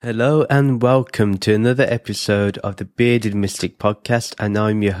Hello and welcome to another episode of the Bearded Mystic podcast, and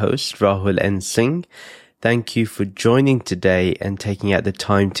I'm your host Rahul N. Singh. Thank you for joining today and taking out the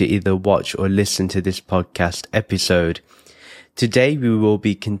time to either watch or listen to this podcast episode. Today we will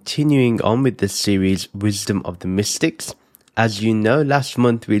be continuing on with the series Wisdom of the Mystics. As you know, last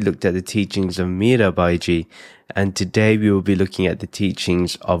month we looked at the teachings of Mirabai, and today we will be looking at the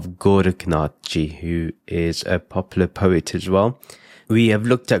teachings of Gorakh, who is a popular poet as well. We have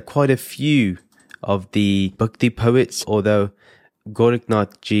looked at quite a few of the Bhakti poets, although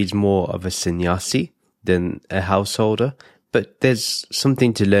Gorakh is more of a sannyasi than a householder. But there's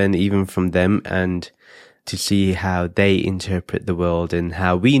something to learn even from them and to see how they interpret the world and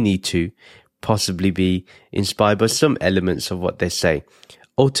how we need to possibly be inspired by some elements of what they say.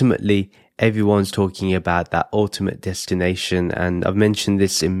 Ultimately, everyone's talking about that ultimate destination, and I've mentioned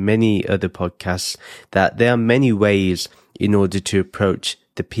this in many other podcasts, that there are many ways in order to approach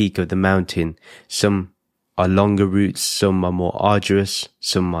the peak of the mountain. Some are longer routes, some are more arduous,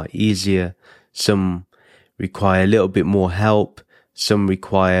 some are easier, some require a little bit more help, some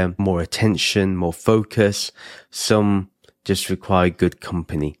require more attention, more focus, some just require good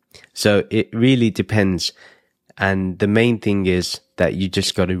company. So it really depends. And the main thing is that you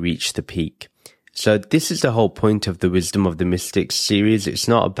just got to reach the peak. So this is the whole point of the Wisdom of the Mystics series. It's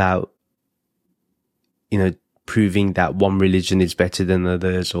not about, proving that one religion is better than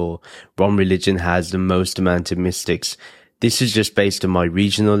others or one religion has the most amount of mystics. This is just based on my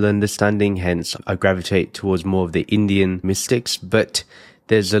regional understanding, hence I gravitate towards more of the Indian mystics, but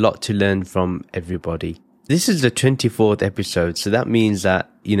there's a lot to learn from everybody. This is the 24th episode, so that means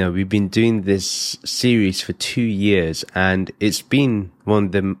that, we've been doing this series for 2 years, and it's been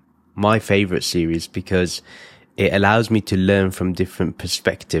one of my favorite series because it allows me to learn from different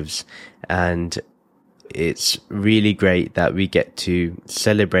perspectives, and it's really great that we get to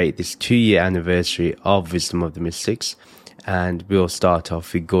celebrate this 2-year anniversary of Wisdom of the Mystics. And we'll start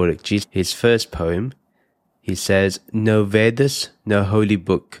off with Gorakh. His first poem, he says, "No Vedas, no holy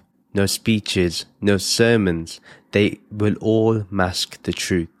book, no speeches, no sermons, they will all mask the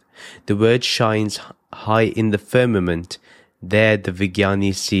truth. The word shines high in the firmament, there the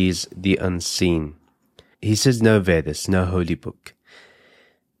Vijnani sees the unseen." He says no Vedas, no holy book,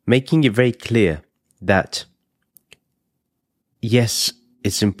 making it very clear that, yes,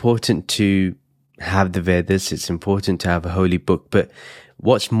 it's important to have the Vedas, it's important to have a holy book, but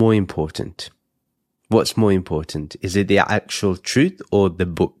what's more important? What's more important? Is it the actual truth or the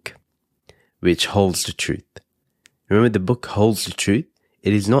book which holds the truth? Remember, the book holds the truth.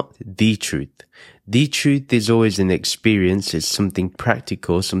 It is not the truth. The truth is always an experience. It's something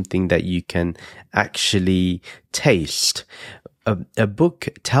practical, something that you can actually taste. A book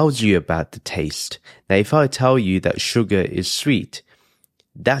tells you about the taste. Now, if I tell you that sugar is sweet,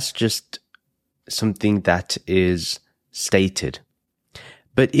 that's just something that is stated.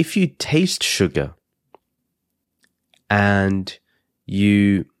 But if you taste sugar and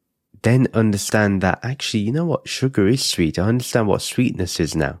you then understand that actually, you know what, sugar is sweet. I understand what sweetness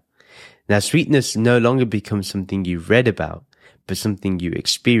is now. Now, sweetness no longer becomes something you read about, but something you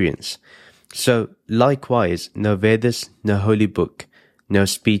experience. So, likewise, no Vedas, no holy book, no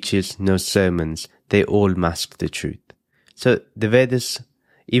speeches, no sermons, they all mask the truth. So, the Vedas,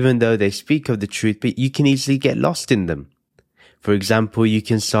 even though they speak of the truth, but you can easily get lost in them. For example, you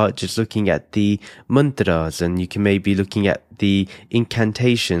can start just looking at the mantras, and you can maybe looking at the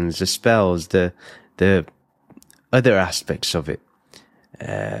incantations, the spells, the other aspects of it.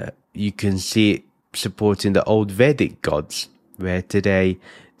 You can see it supporting the old Vedic gods, where today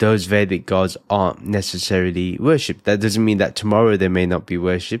those Vedic gods aren't necessarily worshipped. That doesn't mean that tomorrow they may not be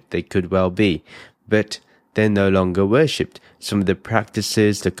worshipped. They could well be, but they're no longer worshipped. Some of the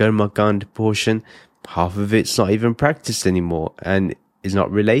practices, the Karmakand portion, half of it's not even practiced anymore and is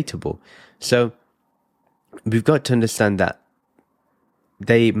not relatable. So we've got to understand that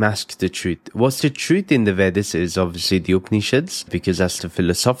they mask the truth. What's the truth in the Vedas is obviously the Upanishads, because that's the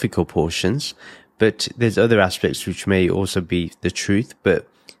philosophical portions, but there's other aspects which may also be the truth. But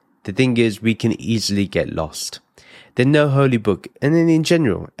the thing is, we can easily get lost. There's no holy book, and then in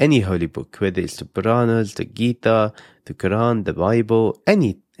general, any holy book, whether it's the Puranas, the Gita, the Quran, the Bible,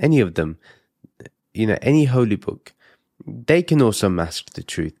 any of them, any holy book, they can also mask the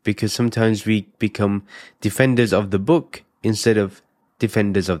truth, because sometimes we become defenders of the book instead of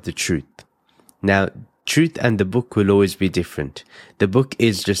defenders of the truth. Now, truth and the book will always be different. The book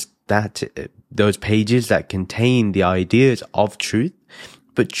is just that, those pages that contain the ideas of truth,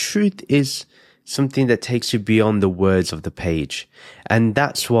 but truth is something that takes you beyond the words of the page. And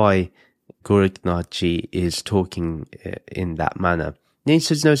that's why Gorakh is talking in that manner. Then he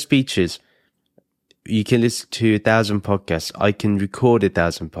says no speeches. You can listen to 1,000 podcasts. I can record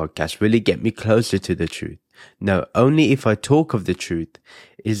 1,000 podcasts. Will it get me closer to the truth? No, only if I talk of the truth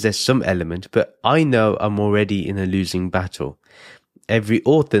is there some element, but I know I'm already in a losing battle. Every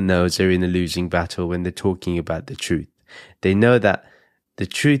author knows they're in a losing battle when they're talking about the truth. They know that the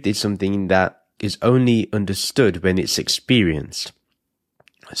truth is something that is only understood when it's experienced.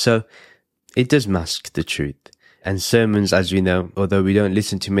 So it does mask the truth. And sermons, as we know, although we don't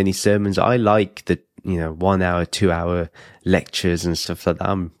listen to many sermons, I like the 1 hour, 2 hour lectures and stuff like that.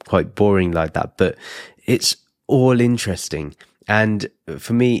 I'm quite boring like that, but it's all interesting. And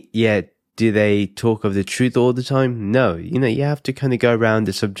for me, yeah, do they talk of the truth all the time? No. You have to kind of go around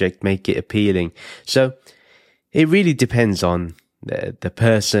the subject, make it appealing. So it really depends on the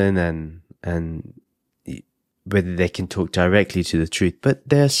person and whether they can talk directly to the truth. But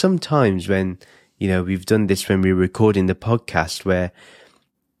there are some times when, we've done this when we're recording the podcast where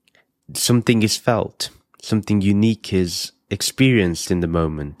something is felt, something unique is experienced in the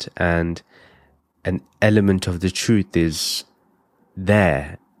moment, and an element of the truth is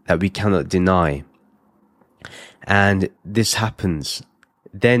there that we cannot deny. And this happens.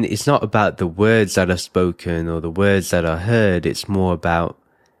 Then it's not about the words that are spoken or the words that are heard. It's more about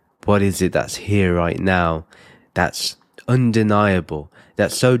what is it that's here right now, that's undeniable,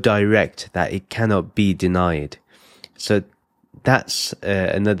 that's so direct that it cannot be denied. So that's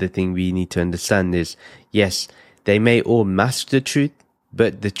another thing we need to understand is, yes, they may all mask the truth,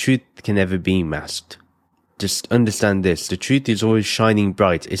 but the truth can never be masked. Just understand this. The truth is always shining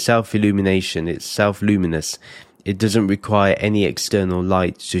bright. It's self-illumination. It's self-luminous. It doesn't require any external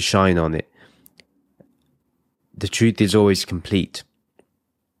light to shine on it. The truth is always complete.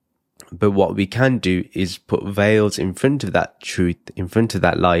 But what we can do is put veils in front of that truth, in front of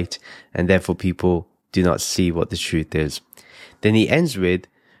that light, and therefore people do not see what the truth is. Then he ends with,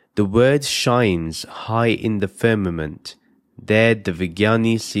 the word shines high in the firmament. There the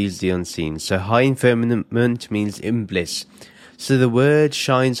Vijnani sees the unseen. So high in firmament means in bliss. So the word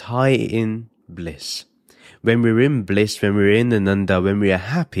shines high in bliss. When we're in bliss, when we're in Ananda, when we are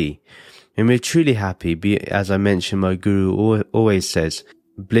happy, when we're truly happy, as I mentioned, my guru always says,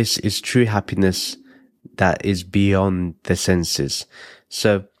 bliss is true happiness that is beyond the senses.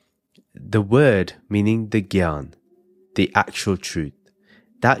 So the word, meaning the Gyan, the actual truth,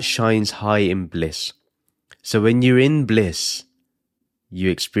 that shines high in bliss. So when you're in bliss, you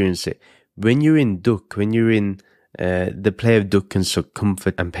experience it. When you're in dukh, when you're in the play of dukh and sukh,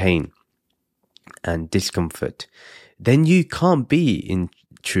 comfort and pain and discomfort, then you can't be in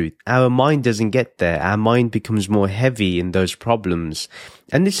truth. Our mind doesn't get there. Our mind becomes more heavy in those problems.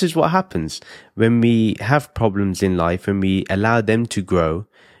 And this is what happens when we have problems in life, when we allow them to grow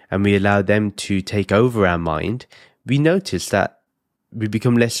and we allow them to take over our mind, we notice that we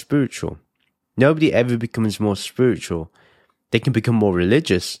become less spiritual. Nobody ever becomes more spiritual. They can become more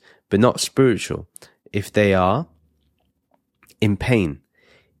religious, but not spiritual, if they are in pain.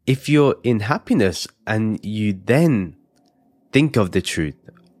 If you're in happiness and you then think of the truth,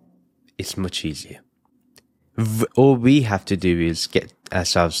 it's much easier. All we have to do is get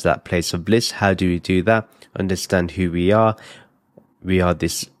ourselves to that place of bliss. How do we do that? Understand who we are. We are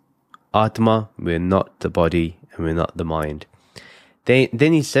this Atma. We're not the body and we're not the mind. Then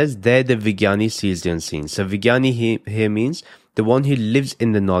he says, there the Vijnani sees the unseen. So Vijnani here means the one who lives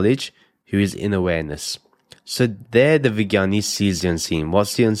in the knowledge, who is in awareness. So there the Vijnani sees the unseen.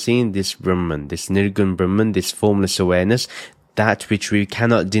 What's the unseen? This Brahman, this Nirgun Brahman, this formless awareness, that which we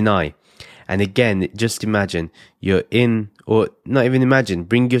cannot deny. And again, just imagine you're in, or not even imagine,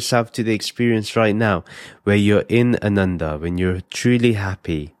 bring yourself to the experience right now where you're in Ananda, when you're truly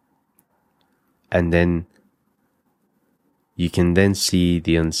happy. And then you can then see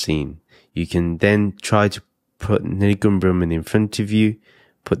the unseen. You can then try to put Nirgun Brahman in front of you,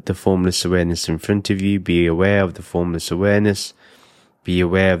 put the formless awareness in front of you, be aware of the formless awareness, be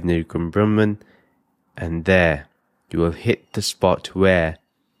aware of Nirgun Brahman, and there you will hit the spot where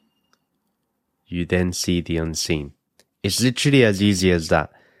you then see the unseen. It's literally as easy as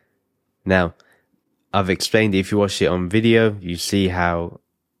that. Now, I've explained it. If you watch it on video, you see how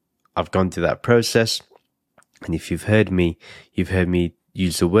I've gone through that process. And if you've heard me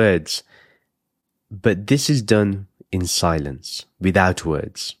use the words. But this is done in silence, without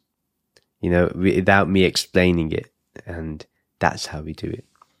words, without me explaining it. And that's how we do it.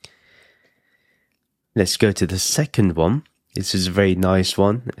 Let's go to the second one. This is a very nice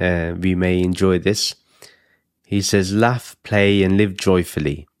one. We may enjoy this. He says, laugh, play, and live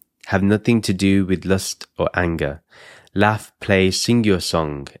joyfully. Have nothing to do with lust or anger. Laugh, play, sing your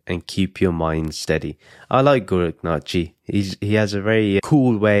song, and keep your mind steady. I like Gorakh Nath Ji. He has a very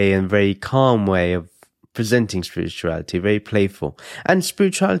cool way and very calm way of presenting spirituality, very playful. And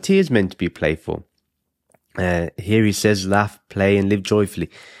spirituality is meant to be playful. Here he says, laugh, play, and live joyfully.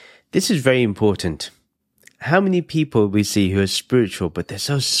 This is very important. How many people we see who are spiritual, but they're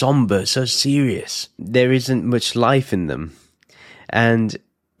so somber, so serious. There isn't much life in them. And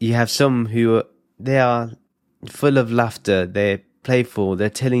you have some who they are full of laughter, they're playful, they're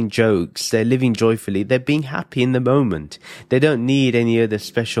telling jokes, they're living joyfully, they're being happy in the moment. They don't need any other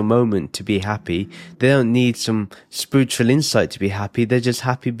special moment to be happy. They don't need some spiritual insight to be happy. They're just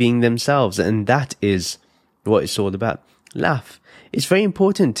happy being themselves. And that is what it's all about. Laugh. It's very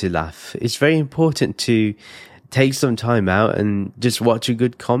important to laugh. It's very important to take some time out and just watch a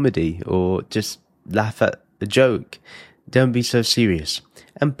good comedy or just laugh at a joke. Don't be so serious.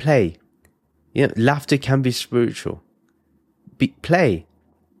 And play. Laughter can be spiritual. Play.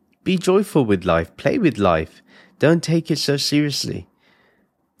 Be joyful with life. Play with life. Don't take it so seriously.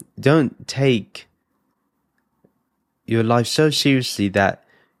 Don't take your life so seriously that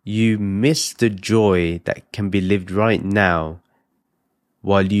you miss the joy that can be lived right now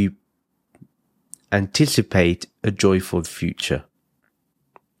while you anticipate a joyful future.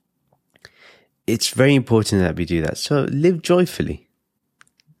 It's very important that we do that. So live joyfully.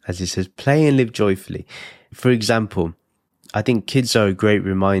 As he says, play and live joyfully. For example, I think kids are a great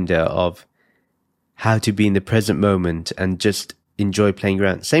reminder of how to be in the present moment and just enjoy playing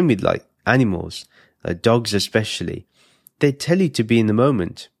around. Same with like animals, like dogs especially. They tell you to be in the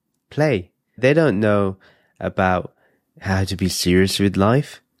moment. Play. They don't know about how to be serious with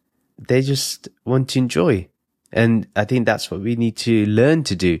life. They just want to enjoy. And I think that's what we need to learn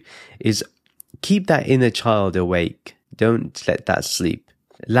to do, is keep that inner child awake. Don't let that sleep.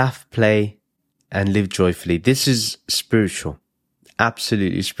 Laugh, play, and live joyfully. This is spiritual.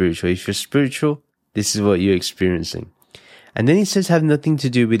 Absolutely spiritual. If you're spiritual, this is what you're experiencing. And then he says have nothing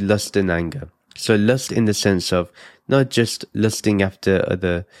to do with lust and anger. So lust in the sense of not just lusting after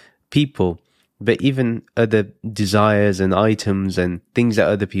other people, but even other desires and items and things that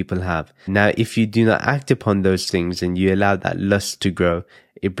other people have. Now, if you do not act upon those things and you allow that lust to grow,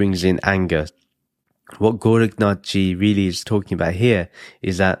 it brings in anger. What Gorakh Nath Ji really is talking about here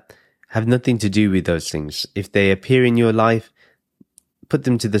is that have nothing to do with those things. If they appear in your life, put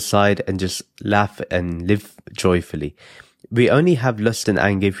them to the side and just laugh and live joyfully. We only have lust and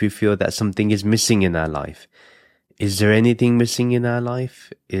anger if we feel that something is missing in our life. Is there anything missing in our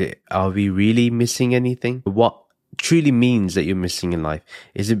life? Are we really missing anything? What truly means that you're missing in life?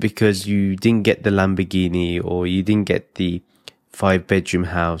 Is it because you didn't get the Lamborghini, or you didn't get the 5-bedroom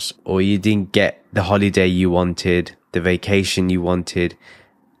house, or you didn't get the holiday you wanted, the vacation you wanted?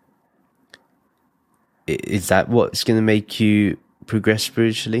 Is that what's going to make you progress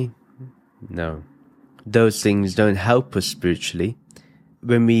spiritually? No. Those things don't help us spiritually.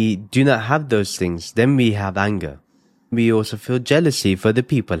 When we do not have those things, then we have anger. We also feel jealousy if other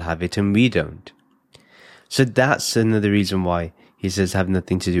people have it and we don't. So that's another reason why he says have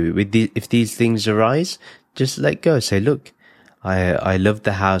nothing to do with it. If these things arise, just let go. Say, look, I love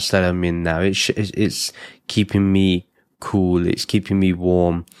the house that I'm in now. It's keeping me cool. It's keeping me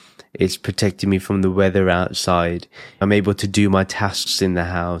warm. It's protecting me from the weather outside. I'm able to do my tasks in the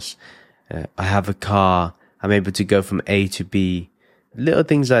house. I have a car. I'm able to go from A to B. Little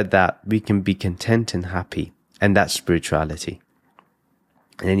things like that, we can be content and happy. And that's spirituality.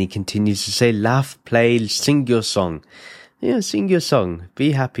 And then he continues to say, laugh, play, sing your song. Sing your song.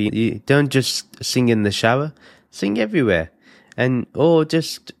 Be happy. You don't just sing in the shower. Sing everywhere. Or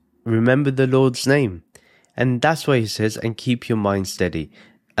just remember the Lord's name. And that's why he says, and keep your mind steady.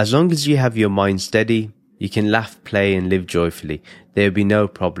 As long as you have your mind steady, you can laugh, play, and live joyfully. There'll be no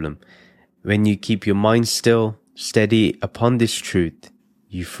problem. When you keep your mind still, steady upon this truth,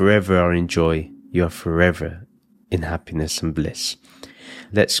 you forever are in joy. You are forever in happiness and bliss.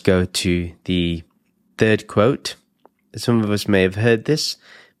 Let's go to the third quote. Some of us may have heard this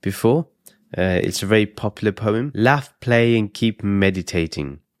before. It's a very popular poem. Laugh, play, and keep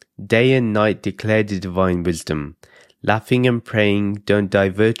meditating. Day and night declare the divine wisdom. Laughing and praying, don't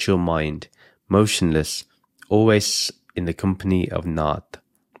divert your mind. Motionless, always in the company of Nath.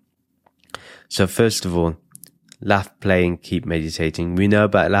 So first of all, laugh, play, and keep meditating. We know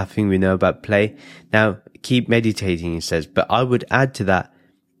about laughing, we know about play. Now, keep meditating, he says. But I would add to that,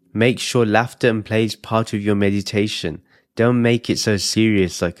 make sure laughter and play is part of your meditation. Don't make it so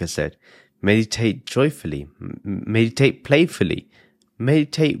serious, like I said. Meditate joyfully. Meditate playfully.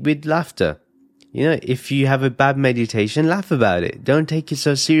 Meditate with laughter. If you have a bad meditation, laugh about it. Don't take it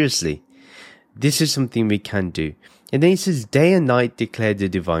so seriously. This is something we can do. And then he says, day and night declare the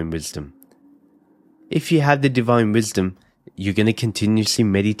divine wisdom. If you have the divine wisdom, you're going to continuously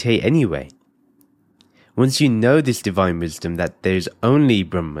meditate anyway. Once you know this divine wisdom, that there's only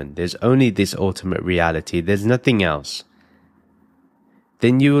Brahman, there's only this ultimate reality, there's nothing else,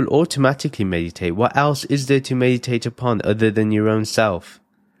 then you will automatically meditate. What else is there to meditate upon other than your own self?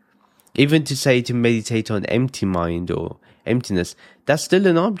 Even to say to meditate on empty mind or emptiness, that's still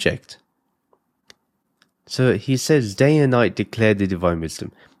an object. So he says, day and night declare the divine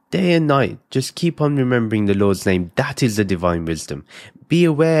wisdom. Day and night, just keep on remembering the Lord's name. That is the divine wisdom. Be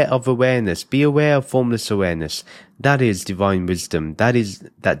aware of awareness. Be aware of formless awareness. That is divine wisdom. That is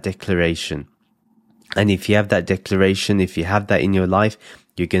that declaration. And if you have that declaration, if you have that in your life,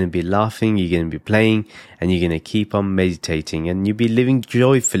 you're going to be laughing, you're going to be playing, and you're going to keep on meditating, and you'll be living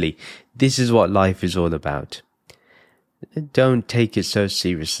joyfully. This is what life is all about. Don't take it so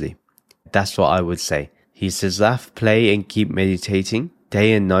seriously. That's what I would say. He says, laugh, play, and keep meditating.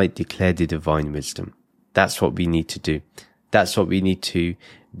 Day and night declare the divine wisdom. That's what we need to do. That's what we need to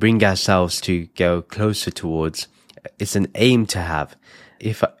bring ourselves to go closer towards. It's an aim to have.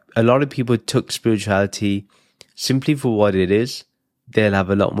 If a lot of people took spirituality simply for what it is, they'll have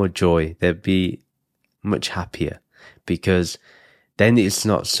a lot more joy. They'll be much happier, because then it's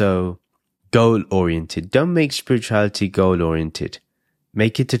not so goal-oriented. Don't make spirituality goal-oriented.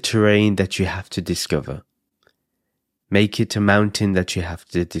 Make it a terrain that you have to discover. Make it a mountain that you have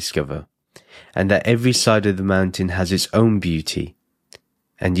to discover. And that every side of the mountain has its own beauty.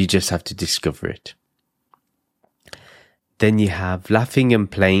 And you just have to discover it. Then you have laughing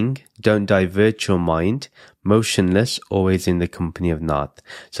and playing. Don't divert your mind. Motionless, always in the company of Nath.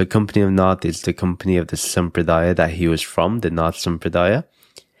 So company of Nath is the company of the Sampradaya that he was from, the Nath Sampradaya.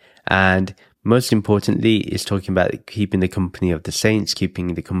 And most importantly, is talking about keeping the company of the saints,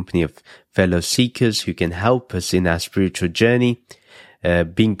 keeping the company of fellow seekers who can help us in our spiritual journey,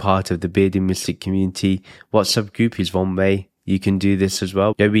 being part of the Bearded Mystic community. WhatsApp group is one way you can do this as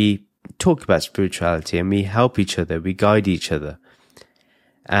well, where we talk about spirituality and we help each other, we guide each other.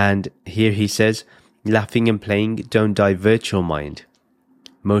 And here he says, laughing and playing, don't divert your mind.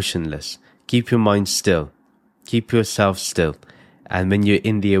 Motionless, keep your mind still, keep yourself still. And when you're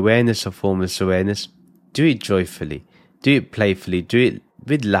in the awareness of formless awareness, do it joyfully, do it playfully, do it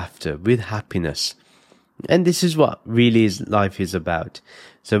with laughter, with happiness. And this is what really life is about.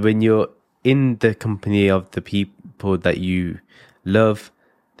 So when you're in the company of the people that you love,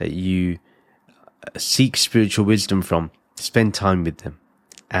 that you seek spiritual wisdom from, spend time with them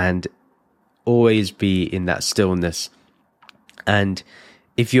and always be in that stillness. And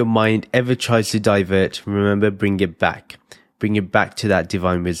if your mind ever tries to divert, remember, bring it back. Bring it back to that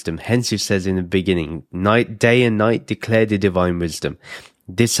divine wisdom. Hence it says in the beginning, day and night declare the divine wisdom.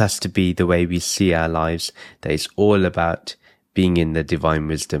 This has to be the way we see our lives, that it's all about being in the divine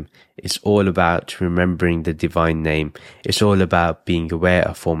wisdom. It's all about remembering the divine name. It's all about being aware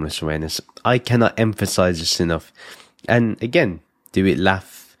of formless awareness. I cannot emphasize this enough. And again, do it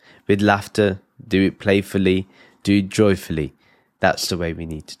with laughter, do it playfully, do it joyfully. That's the way we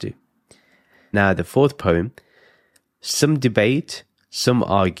need to do. Now the fourth poem. Some debate, some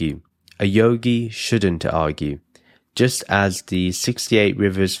argue. A yogi shouldn't argue. Just as the 68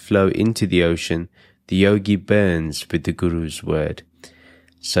 rivers flow into the ocean, the yogi burns with the Guru's word.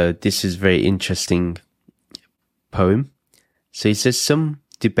 So this is a very interesting poem. So he says, some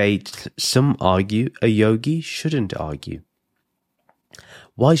debate, some argue. A yogi shouldn't argue.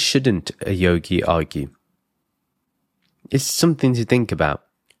 Why shouldn't a yogi argue? It's something to think about.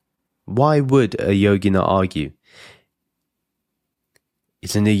 Why would a yogi not argue?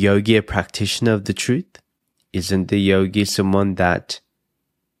 Isn't a yogi a practitioner of the truth? Isn't the yogi someone that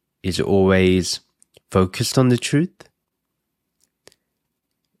is always focused on the truth?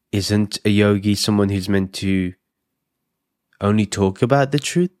 Isn't a yogi someone who's meant to only talk about the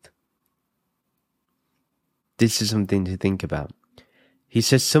truth? This is something to think about. He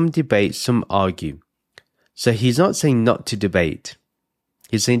says some debate, some argue. So he's not saying not to debate.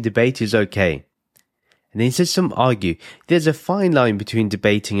 He's saying debate is okay. And then he says some argue. There's a fine line between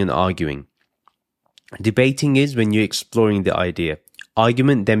debating and arguing. Debating is when you're exploring the idea.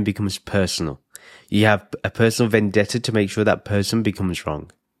 Argument then becomes personal. You have a personal vendetta to make sure that person becomes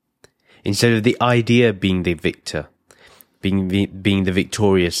wrong. Instead of the idea being the victor, being the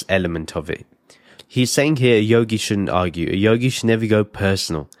victorious element of it. He's saying here a yogi shouldn't argue. A yogi should never go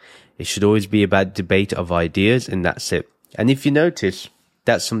personal. It should always be about debate of ideas, and that's it. And if you notice,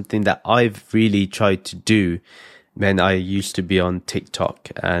 that's something that I've really tried to do when I used to be on TikTok,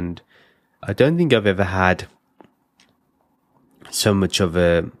 and I don't think I've ever had so much of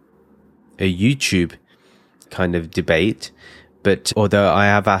a YouTube kind of debate. But although I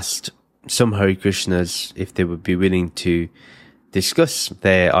have asked some Hare Krishnas if they would be willing to discuss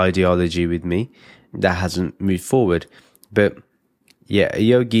their ideology with me, that hasn't moved forward. But yeah, a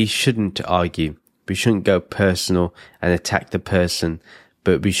yogi shouldn't argue. We shouldn't go personal and attack the person,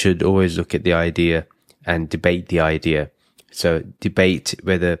 but we should always look at the idea and debate the idea. So debate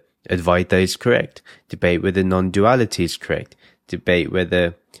whether Advaita is correct, debate whether non-duality is correct, debate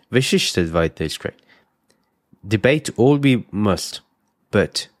whether Vishishta Advaita is correct. Debate all we must,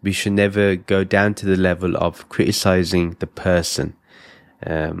 but we should never go down to the level of criticizing the person.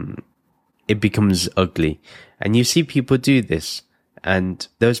 It becomes ugly. And you see people do this, and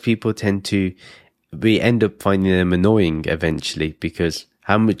those people we end up finding them annoying eventually, because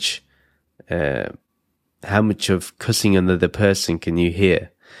how much of cussing another person can you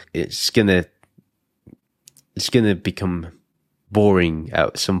hear? It's gonna become boring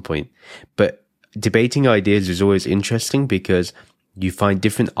at some point. But debating ideas is always interesting, because you find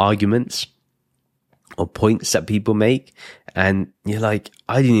different arguments or points that people make, and you're like,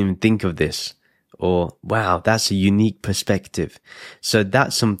 I didn't even think of this, or wow, that's a unique perspective. So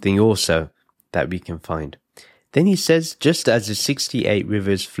that's something also that we can find. Then he says, just as the 68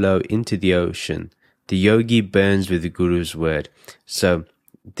 rivers flow into the ocean, the yogi burns with the Guru's word. So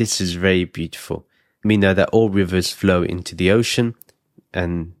this is very beautiful. We know that all rivers flow into the ocean,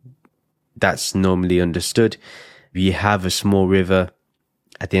 and that's normally understood. We have a small river,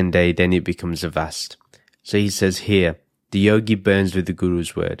 at the end of the day, then it becomes a vast. So he says here, the yogi burns with the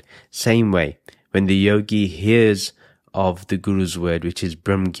Guru's word. Same way, when the yogi hears of the Guru's word, which is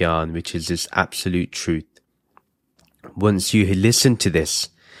Brahm Gyan, which is this absolute truth, once you listen to this,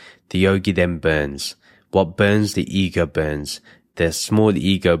 the yogi then burns. What burns? The ego burns. The small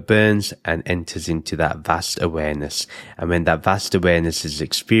ego burns and enters into that vast awareness. And when that vast awareness is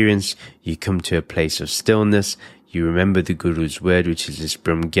experienced, you come to a place of stillness. You remember the Guru's word, which is this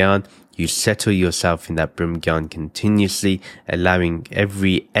Brahm Gyan. You settle yourself in that Brahm Gyan continuously, allowing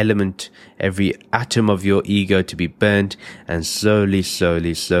every element, every atom of your ego to be burnt. And slowly,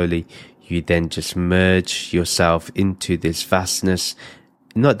 slowly, slowly, you then just merge yourself into this vastness.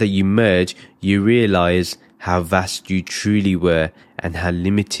 Not that you merge, you realize how vast you truly were and how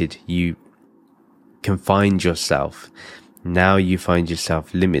limited you confined yourself. Now you find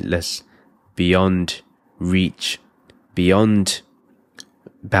yourself limitless, beyond reach, beyond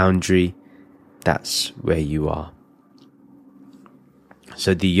boundary. That's where you are.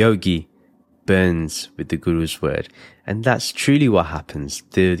 So the yogi burns with the Guru's word, and that's truly what happens.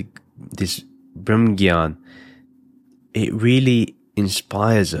 This Brahm Gyan, it really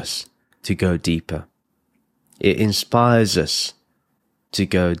inspires us to go deeper. It inspires us to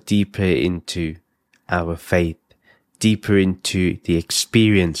go deeper into our faith, deeper into the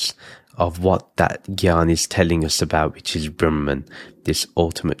experience of what that Gyan is telling us about, which is Brahman, this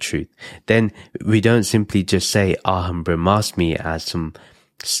ultimate truth. Then we don't simply just say Aham Brahmasmi as some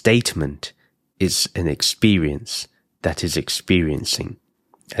statement. It's an experience that is experiencing.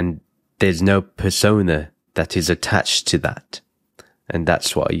 And there's no persona that is attached to that. And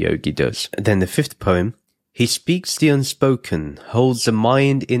that's what a yogi does. And then the fifth poem, he speaks the unspoken, holds the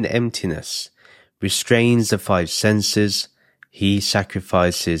mind in emptiness, restrains the five senses. He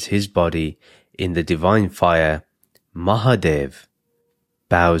sacrifices his body in the divine fire. Mahadev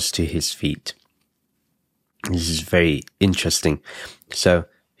bows to his feet. This is very interesting. So,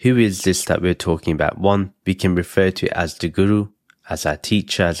 who is this that we're talking about? One, we can refer to as the Guru, as our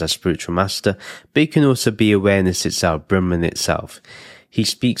teacher, as our spiritual master, but it can also be awareness itself, Brahman itself. He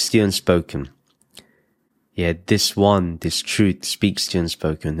speaks the unspoken. Yeah, this truth speaks the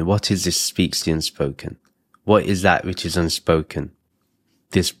unspoken. What is this speaks the unspoken? What is that which is unspoken?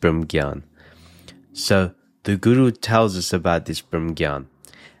 This Brahm Gyan. So, the Guru tells us about this Brahm Gyan.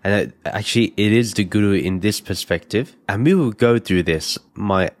 And actually, it is the Guru in this perspective. And we will go through this.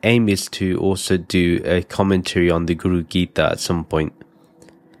 My aim is to also do a commentary on the Guru Gita at some point.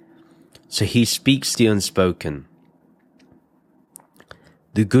 So he speaks the unspoken.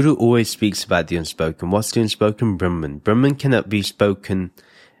 The Guru always speaks about the unspoken. What's the unspoken? Brahman. Brahman cannot be spoken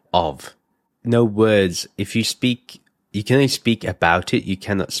of. No words. If you speak, you can only speak about it. You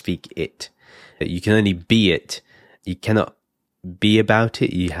cannot speak it. You can only be it. You cannot be about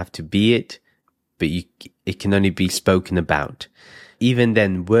it. You have to be it, but it can only be spoken about. Even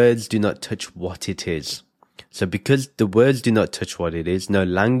then, words do not touch what it is. So because the words do not touch what it is, no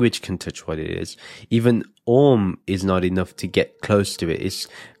language can touch what it is. Even Om is not enough to get close to it.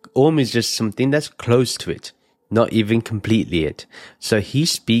 Om is just something that's close to it, not even completely it. So he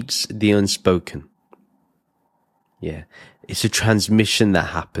speaks the unspoken. Yeah. It's a transmission that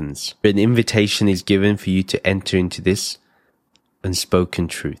happens. An invitation is given for you to enter into this unspoken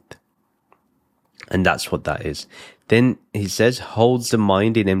truth. And that's what that is. Then he says, holds the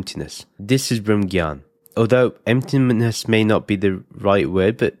mind in emptiness. This is Brahmgyan. Although emptiness may not be the right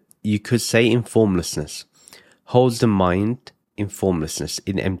word, but you could say in formlessness. Holds the mind in formlessness,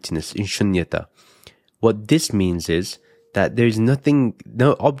 in emptiness, in shunyata. What this means is that there is nothing,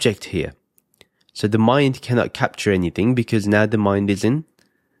 no object here. So the mind cannot capture anything because now the mind is in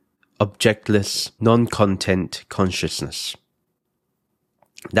objectless, non-content consciousness.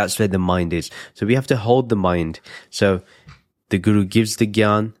 That's where the mind is. So we have to hold the mind. So the Guru gives the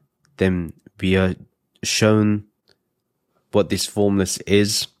Gyan, then we are shown what this formless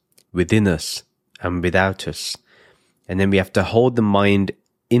is within us and without us. And then we have to hold the mind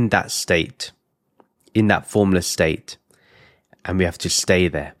in that state, in that formless state. And we have to stay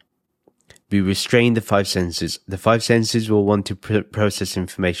there. We restrain the five senses. The five senses will want to process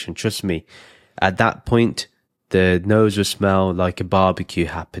information. Trust me. At that point, the nose will smell like a barbecue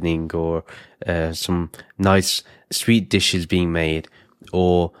happening, or some nice sweet dishes being made,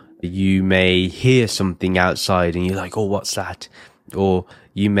 or you may hear something outside and you're like, oh, what's that? Or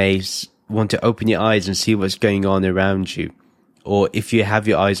you may want to open your eyes and see what's going on around you. Or if you have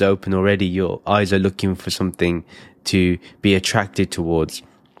your eyes open already, your eyes are looking for something to be attracted towards.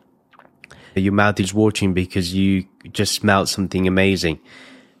 Your mouth is watering because you just smelled something amazing.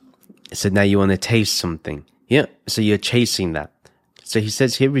 So now you want to taste something. Yeah, so you're chasing that. So he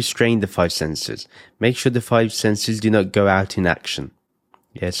says here, restrain the five senses. Make sure the five senses do not go out in action.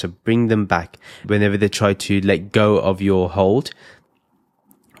 Yeah, so bring them back. Whenever they try to let go of your hold,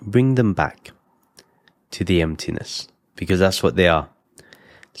 bring them back to the emptiness, because that's what they are.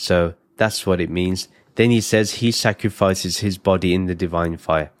 So that's what it means. Then he says he sacrifices his body in the divine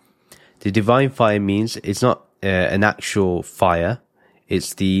fire. The divine fire means it's not an actual fire.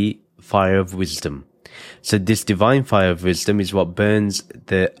 It's the fire of wisdom. So this divine fire of wisdom is what burns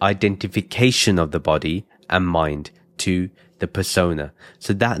the identification of the body and mind to the persona.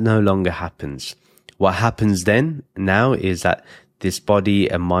 So that no longer happens. What happens then now is that this body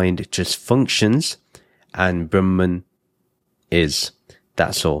and mind just functions and Brahman is.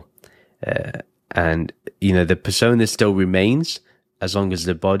 That's all. And, you know, the persona still remains as long as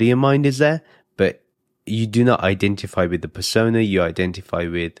the body and mind is there, but you do not identify with the persona. You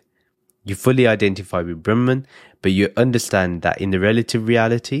fully identify with Brahman, but you understand that in the relative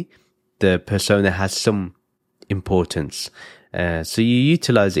reality, the persona has some importance. So you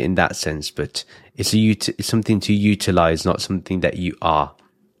utilize it in that sense, but it's something to utilize, not something that you are.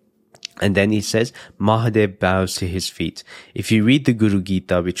 And then he says, Mahadev bows to his feet. If you read the Guru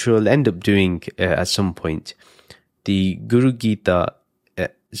Gita, which we'll end up doing at some point, the Guru Gita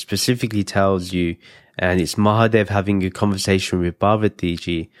specifically tells you, and it's Mahadev having a conversation with Parvati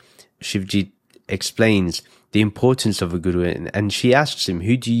ji. Shivji explains the importance of a guru, and she asks him,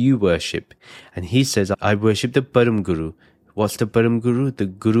 who do you worship? And he says, I worship the Param Guru. What's the Param Guru? The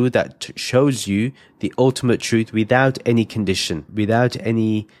Guru that shows you the ultimate truth without any condition, without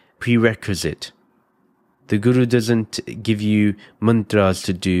any prerequisite. The Guru doesn't give you mantras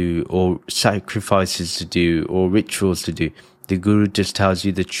to do, or sacrifices to do, or rituals to do. The Guru just tells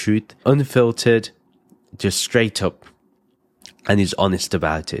you the truth, unfiltered, just straight up, and is honest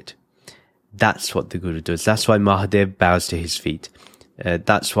about it. That's what the Guru does. That's why Mahadev bows to his feet.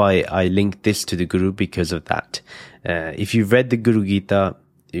 That's why I link this to the Guru, because of that. If you've read the Guru Gita,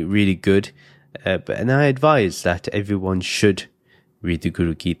 it's really good. And I advise that everyone should read the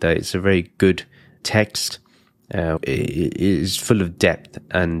Guru Gita. It's a very good text. It is full of depth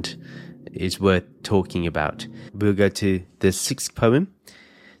and is worth talking about. We'll go to the sixth poem.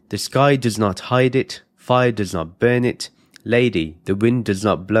 The sky does not hide it. Fire does not burn it. Lady, the wind does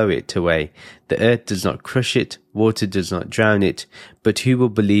not blow it away. The earth does not crush it. Water does not drown it. But who will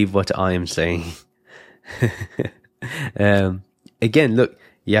believe what I am saying? Again, look,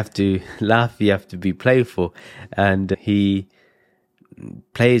 you have to laugh, you have to be playful. And he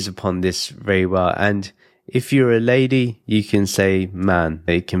plays upon this very well. And if you're a lady, you can say man.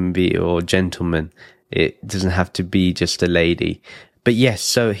 It can be, or gentleman. It doesn't have to be just a lady. But yes,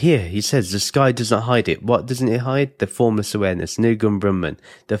 so here he says the sky does not hide it. What doesn't it hide? The formless awareness, Nirgun Brahman.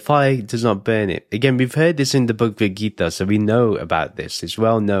 The fire does not burn it. Again, we've heard this in the Bhagavad Gita, so we know about this. It's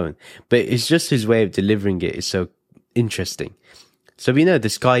well known. But it's just his way of delivering it is so interesting. So we know the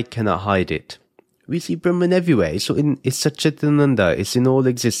sky cannot hide it. We see Brahman everywhere. It's Satchitananda. It's in all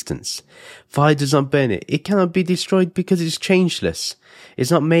existence. Fire does not burn it. It cannot be destroyed because it's changeless.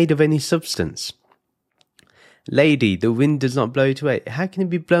 It's not made of any substance. Lady, the wind does not blow it away. How can it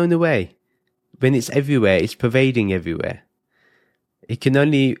be blown away? When it's everywhere, it's pervading everywhere. It can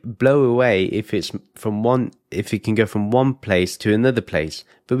only blow away if it can go from one place to another place.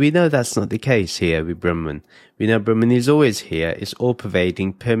 But we know that's not the case here with Brahman. We know Brahman is always here. It's all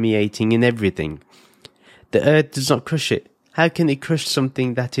pervading, permeating in everything. The earth does not crush it. How can it crush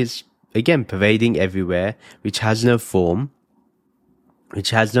something that is, again, pervading everywhere, which has no form, which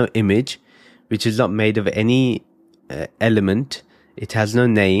has no image, which is not made of any element, it has no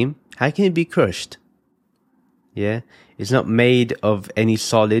name? How can it be crushed? Yeah, it's not made of any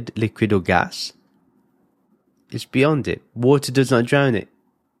solid, liquid or gas. It's beyond it. Water does not drown it.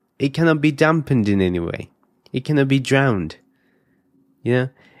 It cannot be dampened in any way. It cannot be drowned. Yeah,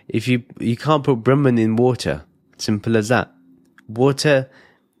 if you can't put Brahman in water. Simple as that. Water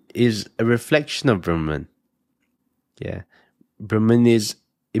is a reflection of Brahman. Yeah, Brahman is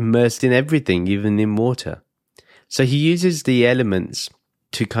immersed in everything, even in water. So he uses the elements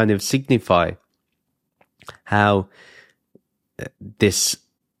to kind of signify how this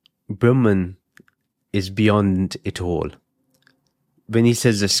Brahman is beyond it all. When he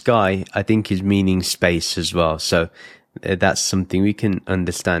says the sky, I think he's meaning space as well. So that's something we can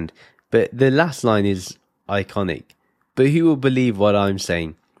understand. But the last line is iconic. But who will believe what I'm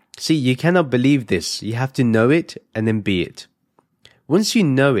saying? See, you cannot believe this. You have to know it and then be it. Once you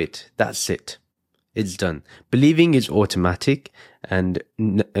know it, that's it. It's done. Believing is automatic, and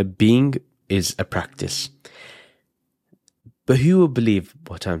being is a practice. But who will believe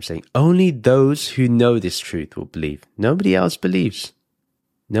what I'm saying? Only those who know this truth will believe. Nobody else believes.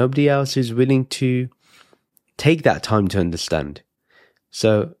 Nobody else is willing to take that time to understand.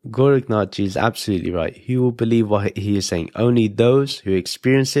 So Gorakh Nath Ji is absolutely right. Who will believe what he is saying? Only those who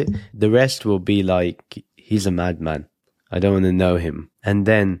experience it. The rest will be like, he's a madman. I don't want to know him. And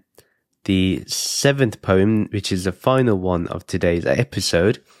then the 7th poem, which is the final one of today's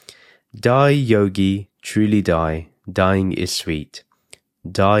episode. Die, yogi, truly die. Dying is sweet.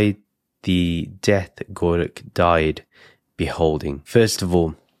 Die the death Gorakh died beholding. First of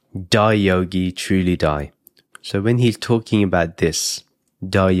all, die, yogi, truly die. So when he's talking about this,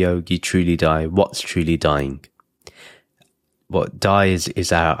 die, yogi, truly die, what's truly dying? What dies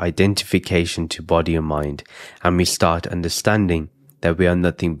is our identification to body and mind, and we start understanding that we are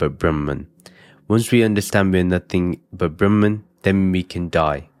nothing but Brahman. Once we understand we are nothing but Brahman, then we can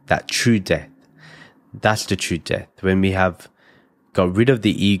die. That true death. That's the true death. When we have got rid of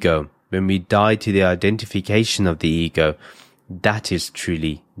the ego, when we die to the identification of the ego, that is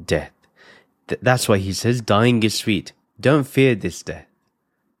truly death. That's why he says dying is sweet. Don't fear this death.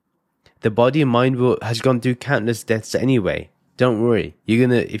 The body and mind has gone through countless deaths anyway. Don't worry.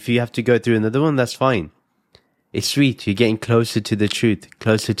 If you have to go through another one, that's fine. It's sweet. You're getting closer to the truth,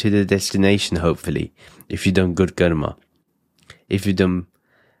 closer to the destination, hopefully, if you've done good karma. If you've done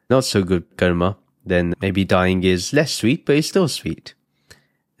not so good karma, then maybe dying is less sweet, but it's still sweet.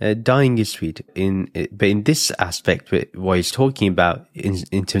 Dying is sweet. But in this aspect, what he's talking about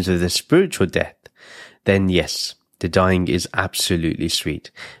in terms of the spiritual death, then yes, the dying is absolutely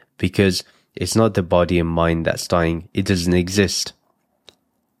sweet. Because it's not the body and mind that's dying. It doesn't exist.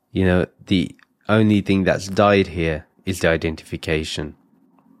 The only thing that's died here is the identification.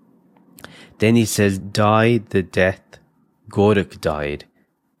 Then he says, die the death Gorakh died.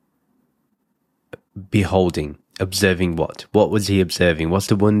 Beholding. Observing what? What was he observing? What's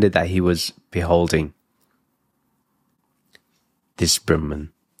the wonder that he was beholding? This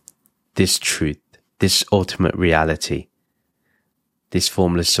Brahman. This truth. This ultimate reality. This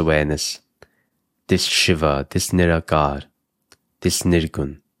formless awareness. This Shiva. This Nirakar. This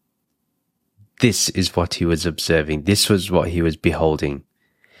Nirgun. This is what he was observing. This was what he was beholding.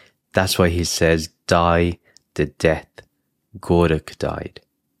 That's why he says, die the death Gorakh died.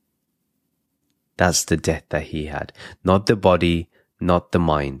 That's the death that he had. Not the body, not the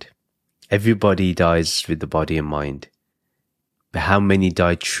mind. Everybody dies with the body and mind. But how many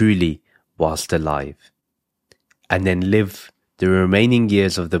die truly whilst alive? And then live the remaining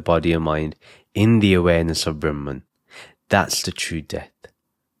years of the body and mind in the awareness of Brahman. That's the true death.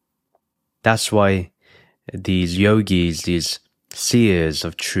 That's why these yogis, these seers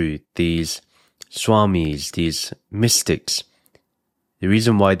of truth, these swamis, these mystics, the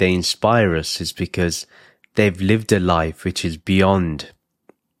reason why they inspire us is because they've lived a life which is beyond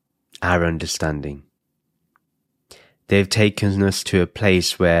our understanding. They've taken us to a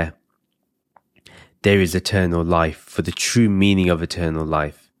place where there is eternal life, for the true meaning of eternal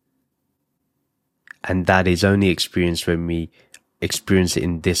life. And that is only experienced when we experience it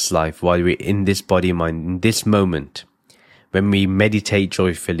in this life, while we're in this body and mind, in this moment. When we meditate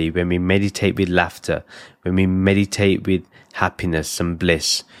joyfully, when we meditate with laughter, when we meditate with happiness and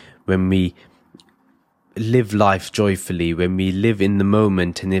bliss, when we live life joyfully, when we live in the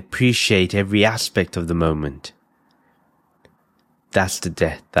moment and appreciate every aspect of the moment, that's the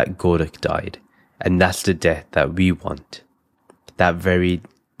death that Gorakh died. And that's the death that we want. That very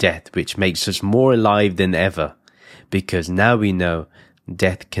death which makes us more alive than ever. Because now we know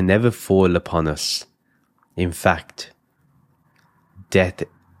death can never fall upon us. In fact, death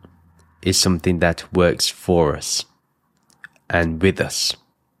is something that works for us and with us.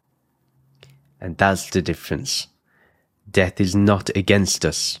 And that's the difference. Death is not against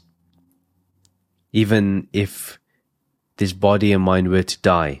us. Even if this body and mind were to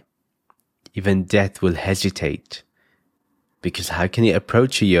die, even death will hesitate. Because how can it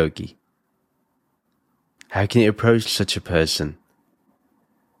approach a yogi? How can it approach such a person?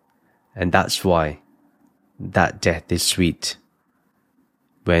 And that's why that death is sweet.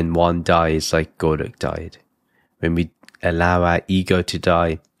 When one dies like Gorakh died. When we allow our ego to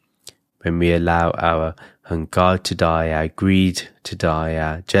die. When we allow our hankar to die, our greed to die,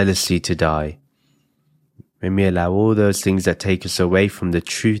 our jealousy to die. When we allow all those things that take us away from the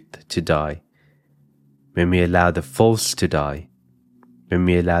truth to die. When we allow the false to die. When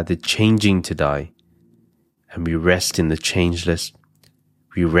we allow the changing to die. And we rest in the changeless.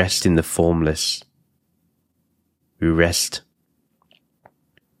 We rest in the formless. We rest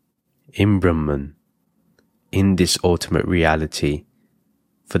in Brahman, in this ultimate reality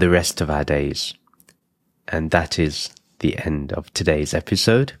for the rest of our days. And that is the end of today's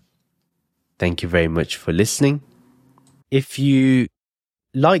episode. Thank you very much for listening. If you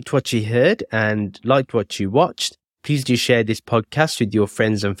liked what you heard and liked what you watched, please do share this podcast with your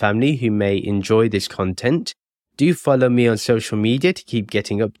friends and family who may enjoy this content. Do follow me on social media to keep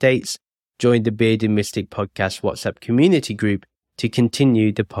getting updates. Join the Bearded Mystic Podcast WhatsApp community group to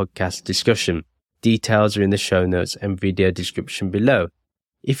continue the podcast discussion. Details are in the show notes and video description below.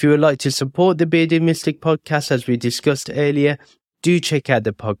 If you would like to support the Bearded Mystic Podcast as we discussed earlier, do check out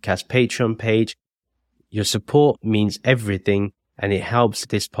the podcast Patreon page. Your support means everything and it helps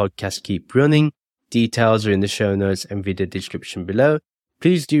this podcast keep running. Details are in the show notes and video description below.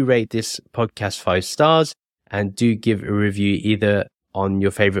 Please do rate this podcast 5 stars and do give a review either on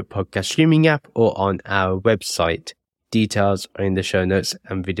your favorite podcast streaming app or on our website. Details are in the show notes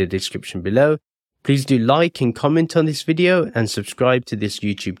and video description below. Please do like and comment on this video and subscribe to this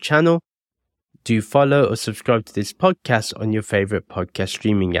YouTube channel. Do follow or subscribe to this podcast on your favorite podcast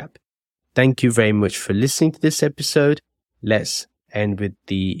streaming app. Thank you very much for listening to this episode. Let's end with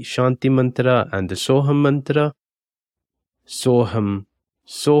the Shanti mantra and the Soham mantra. Soham,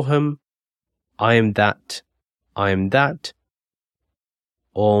 Soham, I am that, I am that.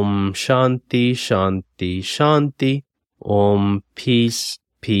 Om Shanti, Shanti, Shanti. Om peace,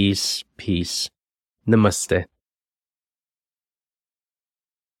 peace, peace. Namaste.